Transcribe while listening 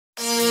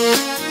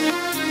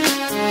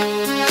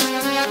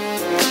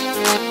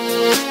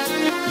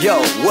Yo,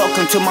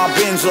 welcome to my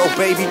Benzo,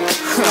 baby.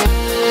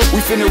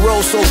 We finna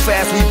roll so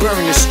fast we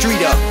burn the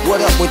street up. What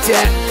up with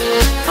that?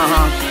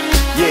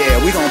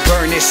 Yeah, we gon'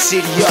 burn this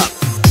city up.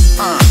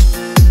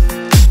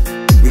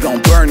 We gon'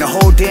 burn the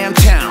whole damn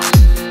town.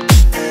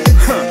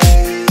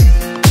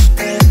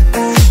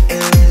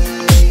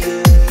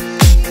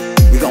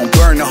 We gon'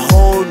 burn the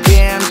whole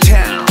damn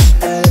town.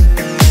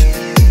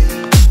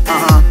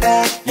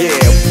 Yeah.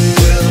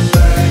 We'll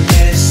burn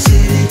this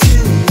city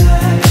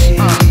tonight.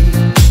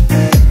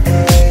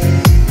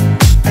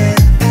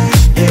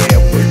 Yeah,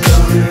 we're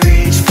gonna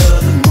reach for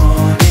the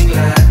morning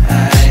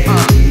light.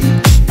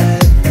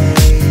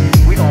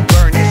 We gon'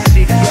 burn this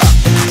city up.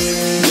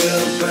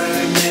 We'll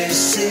burn this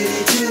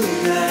city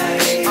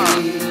tonight.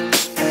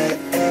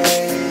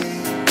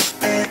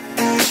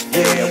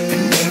 Yeah,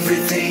 and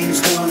everything's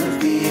gonna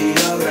be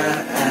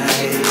alright.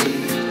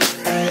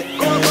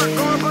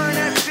 Gonna burn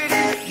that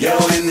city. Yo,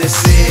 in the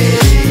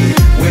city,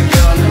 we're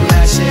gonna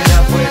mash it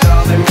up with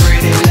all them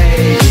pretty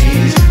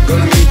ladies.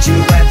 Gonna meet you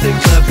at the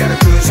club, got a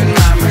cruise in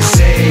my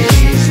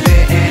Mercedes.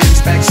 Benz,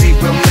 backseat,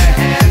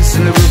 romance,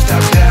 and the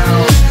rooftop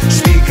down.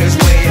 Speakers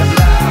way up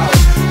loud.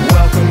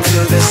 Welcome to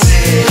the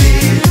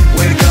city.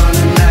 We're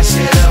gonna mash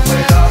it up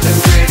with all them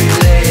pretty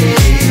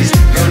ladies.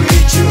 Gonna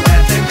meet you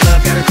at the club,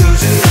 got a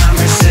cruise in my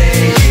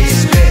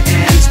Mercedes.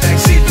 Benz,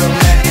 backseat,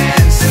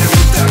 romance, and the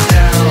rooftop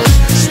down.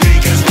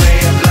 Speakers way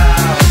up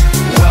loud.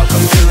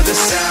 Welcome to the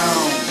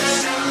sound.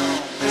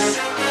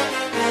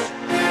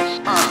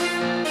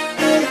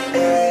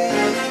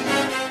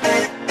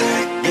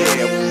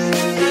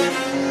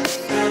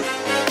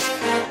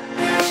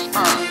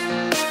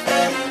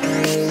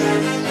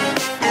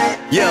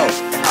 Yo,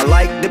 I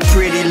like the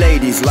pretty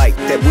ladies, like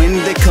that when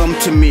they come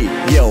to me.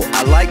 Yo,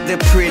 I like the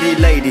pretty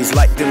ladies,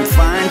 like them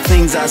fine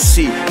things I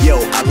see. Yo,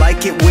 I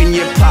like it when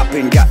you're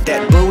popping, got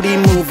that booty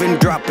moving,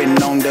 dropping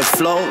on the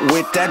floor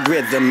with that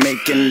rhythm,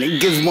 making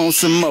niggas want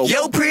some more.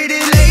 Yo, pretty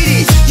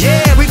ladies,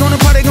 yeah, we gonna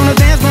party, gonna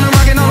dance, gonna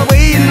rock it all the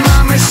way in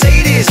my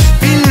Mercedes.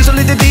 Benz, so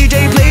let the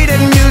DJ play that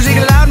music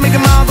loud, make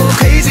them all go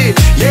crazy.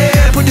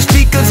 Yeah, put the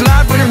speakers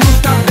loud, put the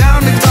rooftop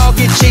down, let's all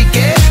get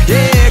cheeky.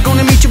 Yeah,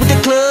 gonna meet you with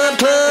the club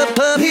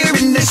here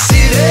in the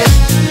city.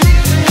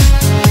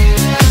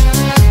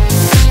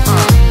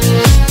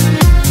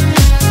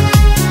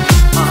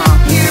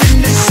 Here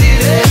in the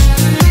city.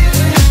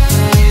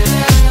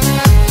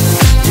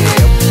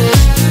 Yeah.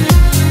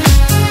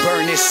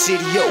 Burn this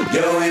city, yo.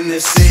 Yo, in the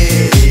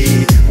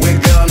city, we're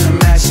gonna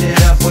mash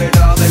it up with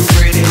all them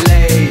pretty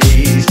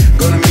ladies.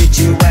 Gonna meet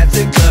you at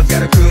the club,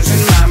 got a cruise in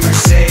my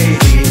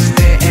Mercedes.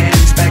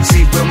 Benz,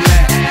 backseat,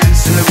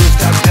 romance, and the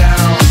rooftop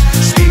down.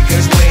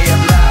 Speakers way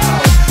up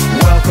loud.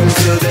 Welcome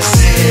to the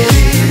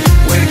city.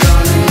 We're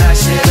gonna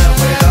mash it up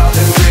with all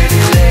them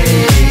pretty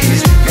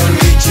ladies. Gonna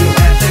meet you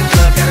at the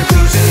club, got a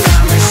cruise in my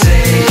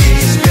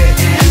Mercedes.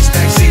 Benz,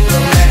 backseat,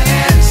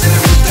 romance, and the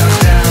rooftop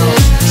down.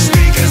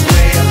 Speakers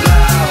way up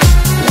loud.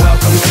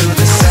 Welcome to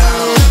the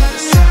sound.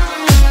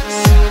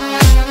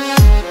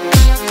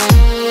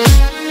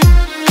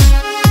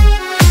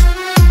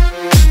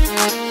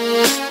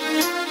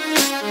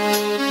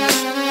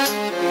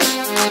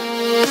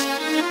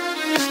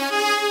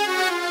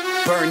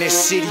 Burn this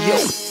city,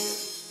 yo.